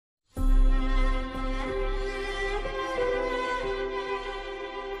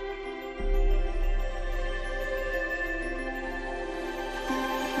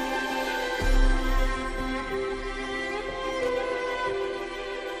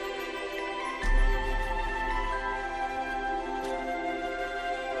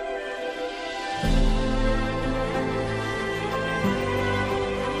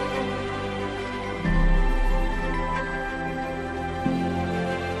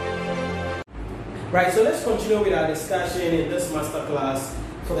Right, so let's continue with our discussion in this masterclass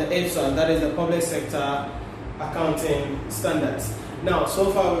for the IPSAS, that is the Public Sector Accounting Standards. Now, so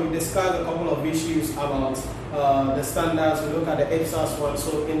far we've discussed a couple of issues about the standards. We look at the IPSAS one.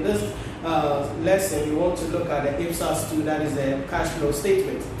 So in this lesson, we want to look at the IPSAS 2, that is the cash flow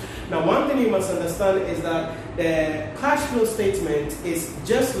statement. Now, one thing you must understand is that the cash flow statement is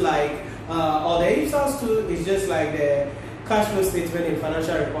just like, or the IPSAS 2 is just like the cash flow statement in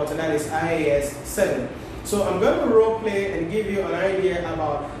financial reporting, that is IAS 7. So I'm going to role play and give you an idea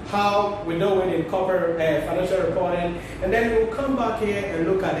about how we do it in corporate financial reporting, and then we'll come back here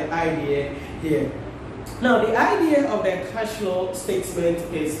and look at the idea here. Now, the idea of the cash flow statement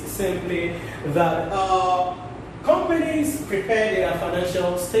is simply that companies prepare their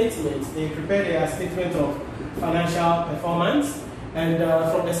financial statements. They prepare their statement of financial performance, and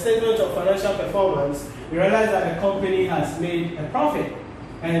from the statement of financial performance, you realize that the company has made a profit,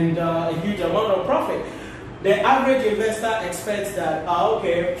 and a huge amount of profit. The average investor expects that,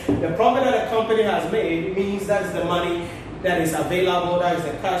 okay, the profit that the company has made means that is the money that is available, that is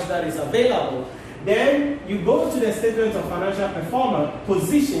the cash that is available. Then you go to the statement of financial performance,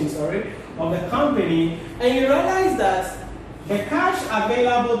 of the company, and you realize that the cash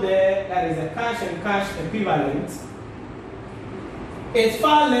available there, that is the cash and cash equivalent, is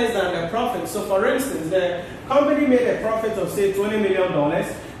far less than the profit. So for instance, the company made a profit of say $20 million,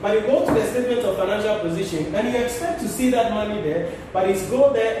 but you go to the statement of financial position and you expect to see that money there, but it's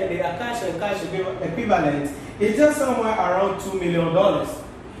go there and the cash and cash equivalent is just somewhere around $2 million.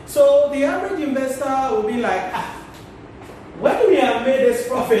 So the average investor will be like, when we have made this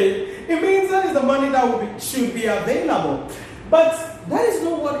profit, it means that is the money that should be available. But that is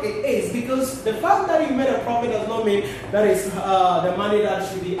not what it is, because the fact that you made a profit does not mean that is the money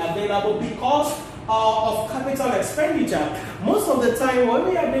that should be available because of capital expenditure. Most of the time when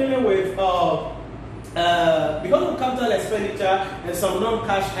we are dealing with because of capital expenditure and some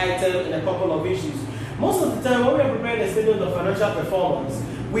non-cash items and a couple of issues, most of the time when we are preparing a statement of financial performance,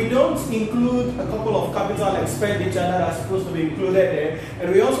 we don't include a couple of capital expenditure that are supposed to be included there,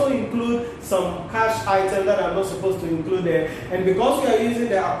 and we also include some cash items that are not supposed to include there. And because we are using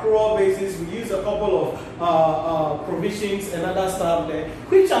the accrual basis, we use a couple of provisions and other stuff there,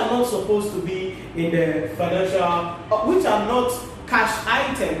 which are not supposed to be in the financial, which are not cash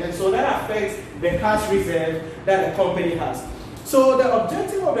items, and so that affects the cash reserve that the company has. So the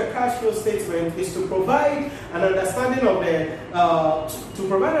objective of the cash flow statement is to provide an understanding of to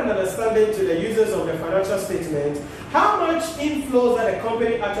the users of the financial statement how much inflows that the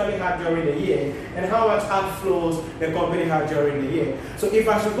company actually had during the year and how much outflows the company had during the year. So if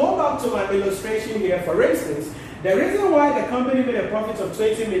I should go back to my illustration here, for instance, the reason why the company made a profit of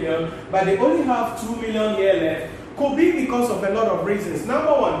 20 million but they only have 2 million here left could be because of a lot of reasons.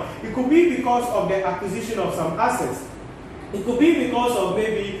 Number one, it could be because of the acquisition of some assets. It could be because of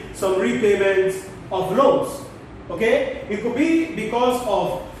maybe some repayments of loans, okay? It could be because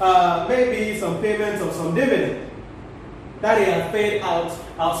of maybe some payments of some dividend that they have paid out,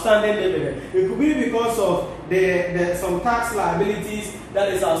 outstanding dividend. It could be because of some tax liabilities that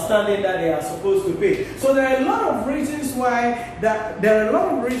is outstanding that they are supposed to pay. So there are a lot of reasons why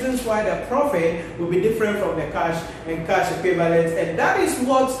the profit will be different from the cash and cash equivalent, and that is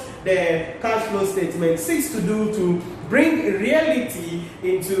what the cash flow statement seeks to do, to bring reality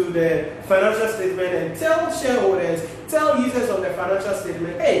into the financial statement and tell shareholders, tell users of the financial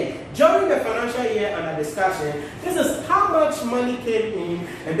statement, hey, during the financial year under discussion, this is how much money came in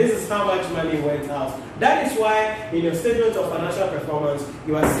and this is how much money went out. That is why in your statement of financial performance,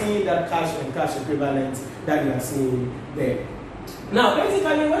 you are seeing that cash and cash equivalent that you are seeing there. Now,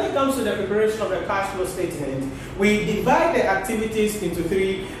 basically, when it comes to the preparation of the cash flow statement, we divide the activities into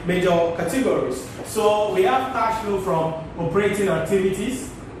three major categories. So we have cash flow from operating activities,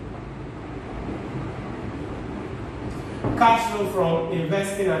 cash flow from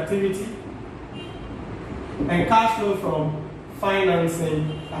investing activity, and cash flow from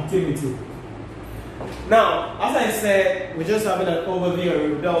financing activity. Now, as I said, we're just having an overview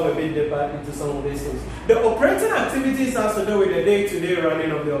and we'll delve a bit deeper into some of these things. The operating activities has to do with the day-to-day running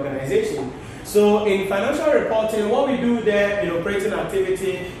of the organization. So in financial reporting, what we do there in operating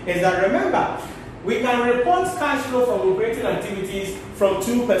activity is that, remember, we can report cash flow from operating activities from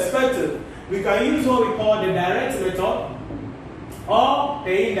two perspectives. We can use what we call the direct method or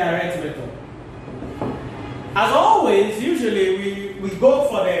the indirect method. As always, usually we go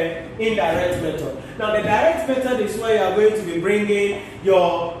for the indirect method. Now, the direct method is where you are going to be bringing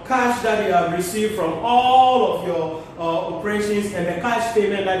your cash that you have received from all of your operations and the cash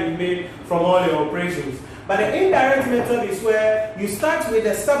payment that you made from all your operations. But the indirect method is where you start with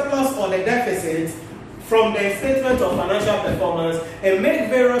the surplus or the deficit from the statement of financial performance and make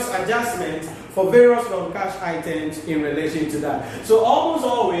various adjustments for various non-cash items in relation to that. So almost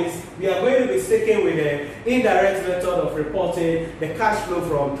always, we are going to be sticking with the indirect method of reporting the cash flow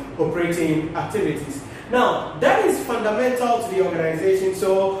from operating activities. Now, that is fundamental to the organization.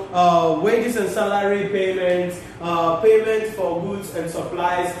 So wages and salary payments, payments for goods and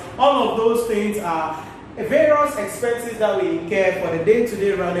supplies, all of those things are various expenses that we incur for the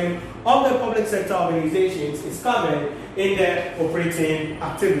day-to-day running of the public sector organizations is covered in the operating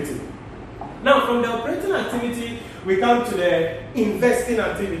activity. Now, from the operating activity, we come to the investing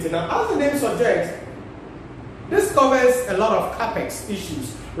activity. Now, as the name suggests, this covers a lot of capex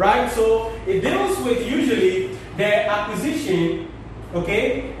issues, right? So it deals with usually the acquisition,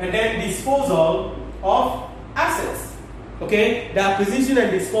 okay, and then disposal of assets, okay, the acquisition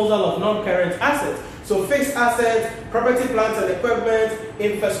and disposal of non-current assets. So fixed assets, property, plant and equipment,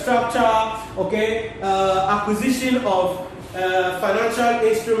 infrastructure, okay, acquisition of financial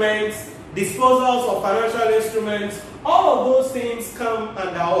instruments, disposals of financial instruments, all of those things come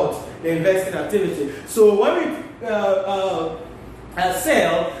under what? The investing activity. So when we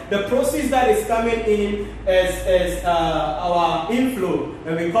sell, the proceeds that is coming in is our inflow,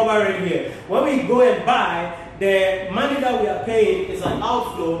 and we cover it here. When we go and buy, the money that we are paying is an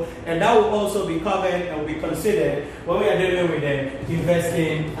outflow, and that will also be covered and will be considered when we are dealing with the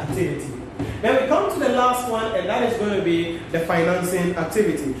investing activity. Then we come to the last one, and that is going to be the financing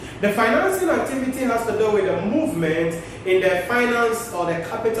activity. The financing activity has to do with the movement in the finance or the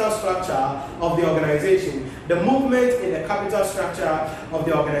capital structure of the organization. The movement in the capital structure of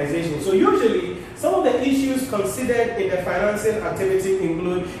the organization. So usually, some of the issues considered in the financing activity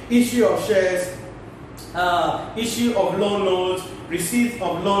include issue of shares, issue of loan notes, receipt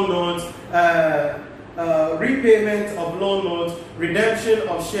of loan notes, repayment of loan notes, redemption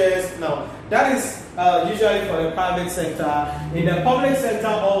of shares. Now, that is usually for the private sector. In the public sector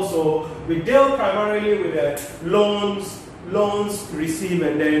also, we deal primarily with the loans received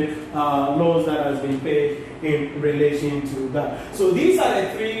and then loans that has been paid in relation to that. So these are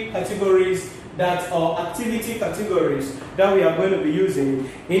the three categories that are activity categories that we are going to be using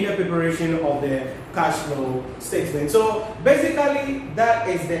in the preparation of the cash flow statement. So basically, that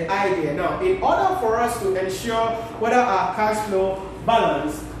is the idea. Now, in order for us to ensure whether our cash flow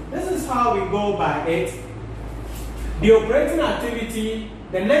balance, this is how we go by it. The operating activity,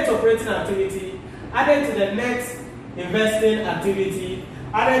 the net operating activity, added to the net investing activity,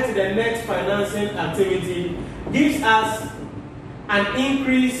 added to the net financing activity, gives us an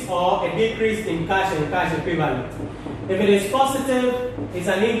increase or a decrease in cash and cash equivalent. If it is positive, it's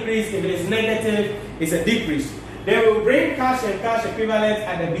an increase. If it is negative, it's a decrease. Then we'll bring cash and cash equivalent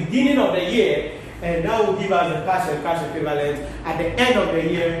at the beginning of the year, and that will give us the cash and cash equivalent at the end of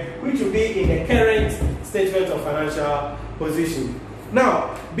the year, which will be in the current statement of financial position.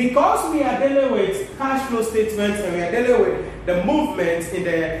 Now, because we are dealing with cash flow statements and we are dealing with the movement in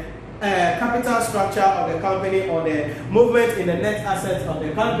the capital structure of the company or the movement in the net assets of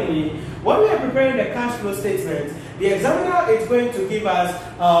the company, when we are preparing the cash flow statement, the examiner is going to give us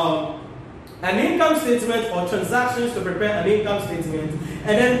an income statement or transactions to prepare an income statement,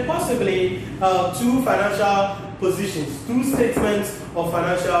 and then possibly two financial positions, two statements of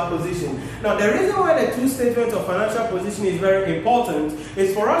financial position. Now, the reason why the two statements of financial position is very important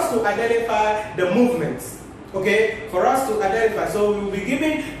is for us to identify the movements. Okay, for us to identify. So we will be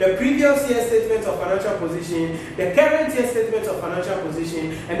giving the previous year statement of financial position, the current year statement of financial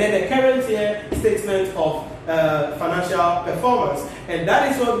position, and then the current year statement of financial performance. And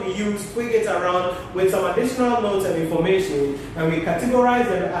that is what we use, tweak it around with some additional notes and information, and we categorize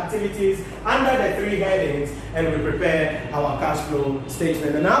the activities under the three headings, and we prepare our cash flow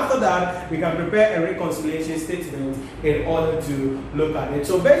statement. And after that, we can prepare a reconciliation statement in order to look at it.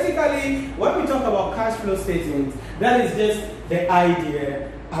 So basically, when we talk about cash flow statement, that is just the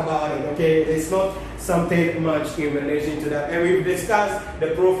idea about it, okay? It's not something much in relation to that. And we've discussed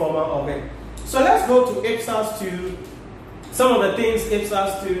the pro forma of it. So let's go to IPSAS 2, some of the things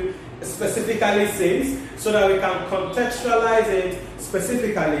IPSAS 2 specifically says, so that we can contextualize it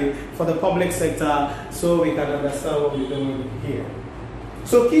specifically for the public sector so we can understand what we're doing here.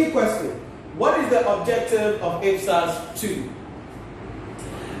 So key question, what is the objective of IPSAS 2?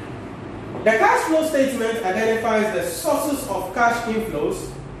 The cash flow statement identifies the sources of cash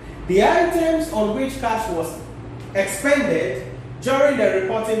inflows, the items on which cash was expended during the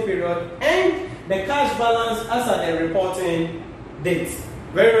reporting period, and the cash balance as at the reporting date.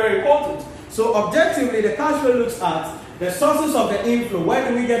 Very, very important. So objectively, the cash flow looks at the sources of the inflow. Where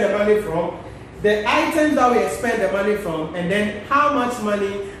do we get the money from? the items that we expend the money from, and then how much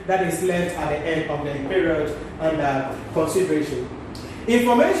money that is left at the end of the period under consideration.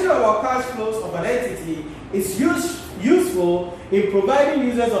 Information about cash flows of an entity is useful in providing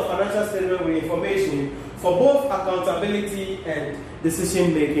users of financial statement with information for both accountability and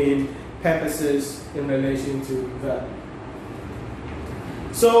decision-making purposes in relation to that.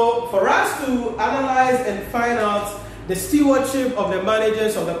 So for us to analyze and find out the stewardship of the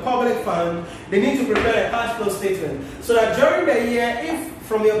managers of the public fund, they need to prepare a cash flow statement so that during the year, if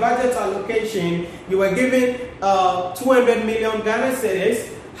from your budget allocation you were given 200 million Ghana cedis,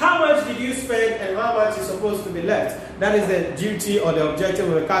 how much did you spend and how much is supposed to be left? That is the duty or the objective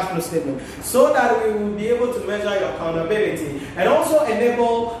of a cash flow statement, so that we will be able to measure your accountability and also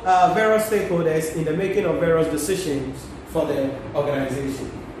enable various stakeholders in the making of various decisions for the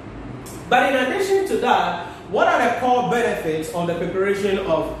organization. But in addition to that, what are the core benefits of the preparation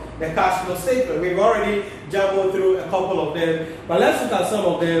of the cash flow statement? We've already jumbled through a couple of them, but let's look at some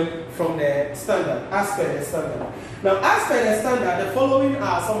of them from the standard, as per the standard. Now, as per the standard, the following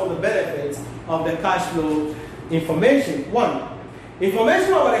are some of the benefits of the cash flow information. 1.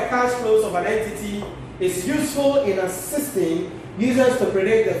 Information about the cash flows of an entity is useful in assisting users to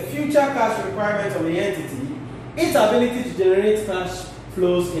predict the future cash requirements of the entity, its ability to generate cash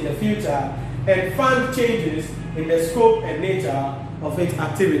flows in the future, and fund changes in the scope and nature of its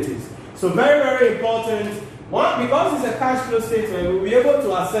activities. So very, very important. 1, because it's a cash flow statement, we'll be able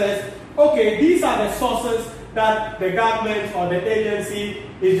to assess, okay, these are the sources that the government or the agency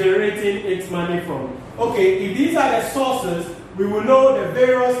is generating its money from. Okay, if these are the sources, we will know the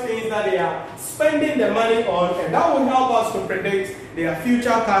various things that they are spending the money on, and that will help us to predict their future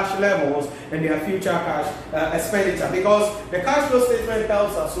cash levels and their future cash expenditure, because the cash flow statement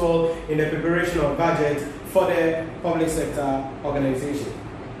helps us well in the preparation of budget for the public sector organization.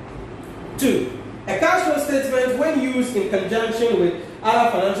 2, a cash flow statement, when used in conjunction with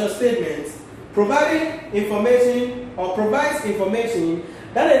other financial statements, provides information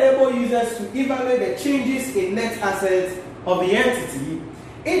that enable users to evaluate the changes in net assets of the entity,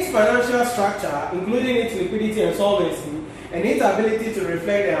 its financial structure, including its liquidity and solvency, and its ability to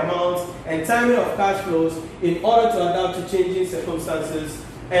reflect the amount and timing of cash flows in order to adapt to changing circumstances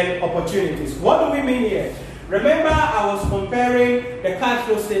and opportunities. What do we mean here? Remember, I was comparing the cash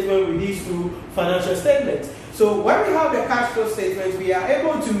flow statement with these two financial statements. So when we have the cash flow statements, we are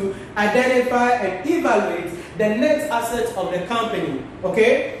able to identify and evaluate the net assets of the company,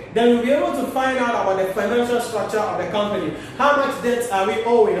 okay? Then we'll be able to find out about the financial structure of the company. How much debts are we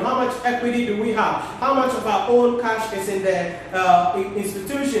owing? How much equity do we have? How much of our own cash is in the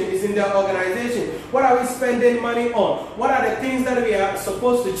institution, is in the organization? What are we spending money on? What are the things that we are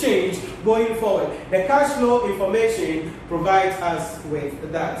supposed to change going forward? The cash flow information provides us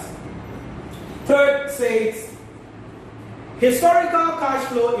with that. 3rd says, historical cash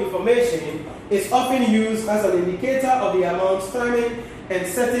flow information is often used as an indicator of the amount, timing, and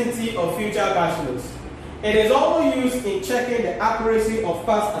certainty of future cash flows. It is also used in checking the accuracy of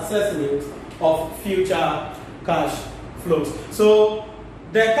past assessments of future cash flows. So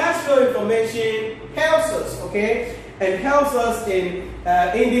the cash flow information helps us, okay, and helps us in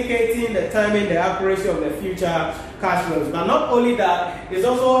indicating the timing, the accuracy of the future cash flows. But not only that, it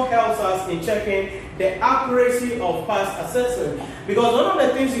also helps us in checking the accuracy of past assessment. Because one of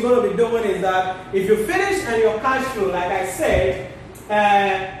the things you're going to be doing is that if you finish and your cash flow, like I said,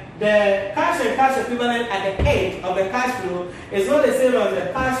 the cash and cash equivalent at the end of the cash flow is not the same as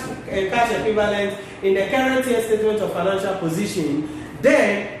the cash and cash equivalent in the current year statement of financial position,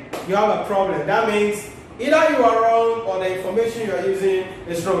 then you have a problem. That means either you are wrong or the information you are using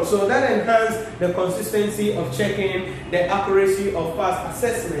is wrong. So that enhances the consistency of checking the accuracy of past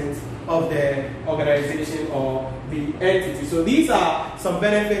assessments of the organization or the entity. So these are some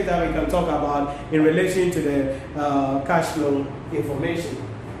benefits that we can talk about in relation to the cash flow information.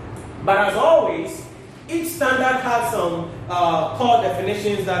 But as always, each standard has some core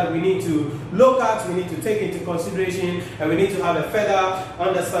definitions that we need to look at, we need to take into consideration, and we need to have a further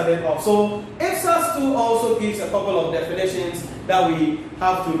understanding of. So IPSAS 2 also gives a couple of definitions that we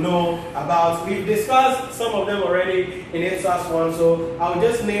have to know about. We've discussed some of them already in IPSAS 1, so I'll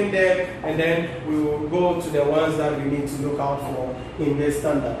just name them and then we will go to the ones that we need to look out for in this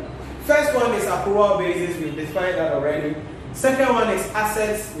standard. First one is accrual basis, we've defined that already. Second one is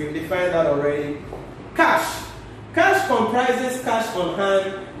assets, we've defined that already. Cash. Cash comprises cash on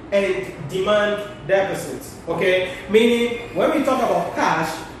hand and demand deposits, okay? Meaning, when we talk about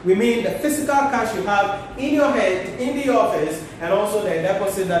cash, we mean the physical cash you have in your hand, in the office, and also the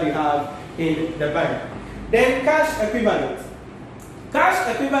deposit that you have in the bank. Then cash equivalents.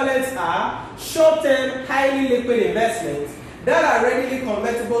 Cash equivalents are short-term, highly liquid investments that are readily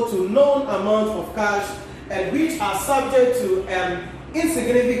convertible to known amounts of cash and which are subject to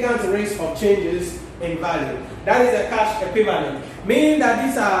insignificant risk of changes in value. That is a cash equivalent, meaning that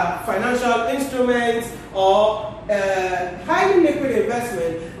these are financial instruments or highly liquid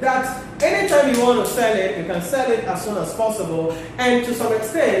investment that anytime you want to sell it, you can sell it as soon as possible, and to some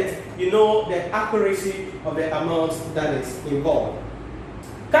extent, you know the accuracy of the amount that is involved.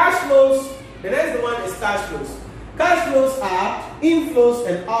 Cash flows, the next one is cash flows. Cash flows are inflows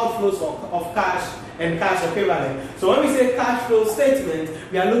and outflows of cash and cash equivalent. So when we say cash flow statement,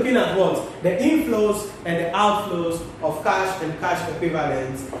 we are looking at what? The inflows and the outflows of cash and cash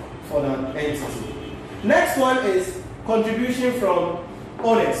equivalents for the entity. Next one is contribution from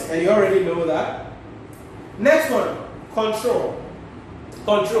owners, and you already know that. Next one, control.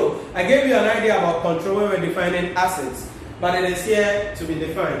 Control. I gave you an idea about control when we're defining assets, but it is here to be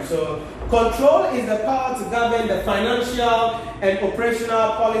defined. So control is the power to govern the financial and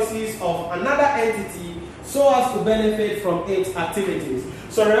operational policies of another entity so as to benefit from its activities.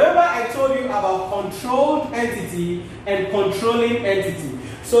 So remember I told you about controlled entity and controlling entity.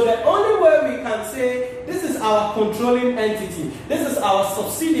 So the only way we can say this is our controlling entity, this is our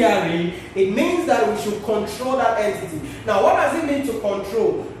subsidiary, it means that we should control that entity. Now what does it mean to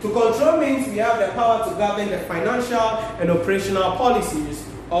control? To control means we have the power to govern the financial and operational policies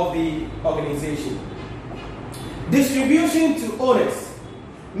of the organization. Distribution to owners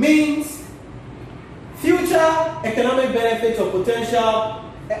means future economic benefits or potential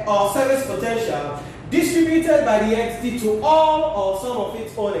or service potential distributed by the entity to all or some of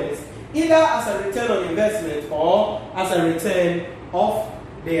its owners, either as a return on investment or as a return of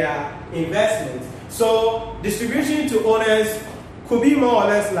their investment. So distribution to owners could be more or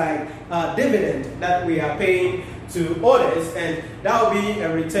less like a dividend that we are paying to owners, and that will be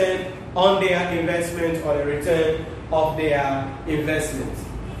a return on their investment or a return of their investment.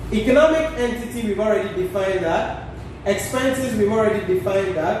 Economic entity, we've already defined that. Expenses, we've already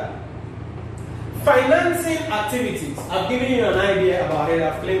defined that. Financing activities, I've given you an idea about it,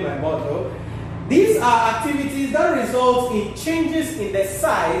 I've claimed my motto. These are activities that result in changes in the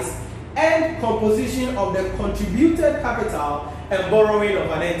size and composition of the contributed capital and borrowing of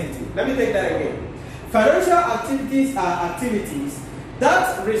an entity. Let me take that again. Financial activities are activities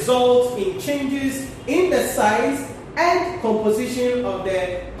that result in changes in the size and composition of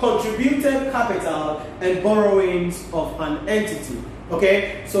the contributed capital and borrowings of an entity.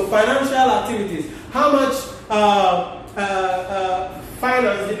 Okay, so financial activities. How much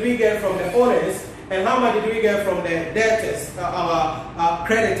finance did we get from the owners, and how much did we get from the debtors, our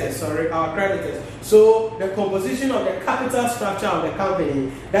creditors? So the composition of the capital structure of the company,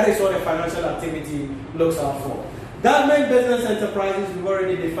 that is what a financial activity looks out for. Government business enterprises, we've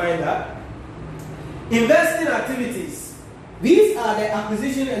already defined that. Investing activities. These are the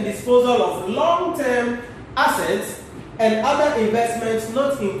acquisition and disposal of long-term assets and other investments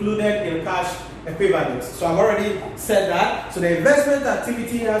not included in cash equivalents. So I've already said that. So the investment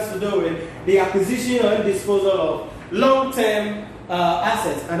activity has to do with the acquisition and disposal of long-term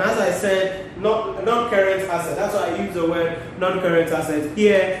assets. And as I said, non-current assets. That's why I use the word non-current assets.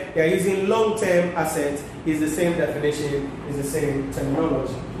 Here, they are using long-term assets. Is the same definition, is the same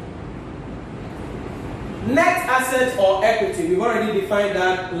terminology. Net assets or equity, we've already defined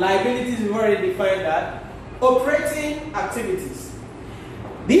that. Liabilities, we've already defined that. Operating activities.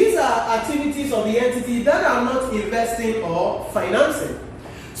 These are activities of the entity that are not investing or financing.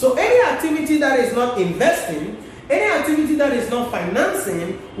 So any activity that is not investing, any activity that is not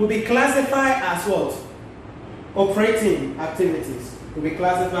financing will be classified as what? Operating activities. Will be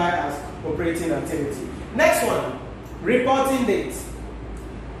classified as operating activity. Next one, reporting date.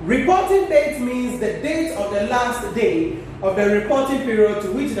 Reporting date means the date of the last day of the reporting period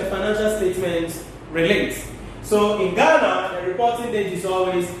to which the financial statements relate. So in Ghana, the reporting date is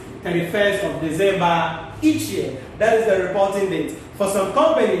always 31st of December each year. That is the reporting date. For some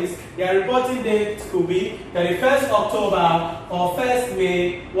companies, their reporting date could be 31st October or 1st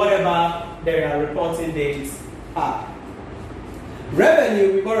May, whatever their reporting dates are.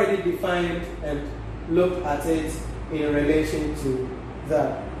 Revenue, we've already defined and looked at it in relation to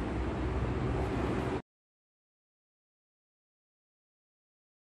that.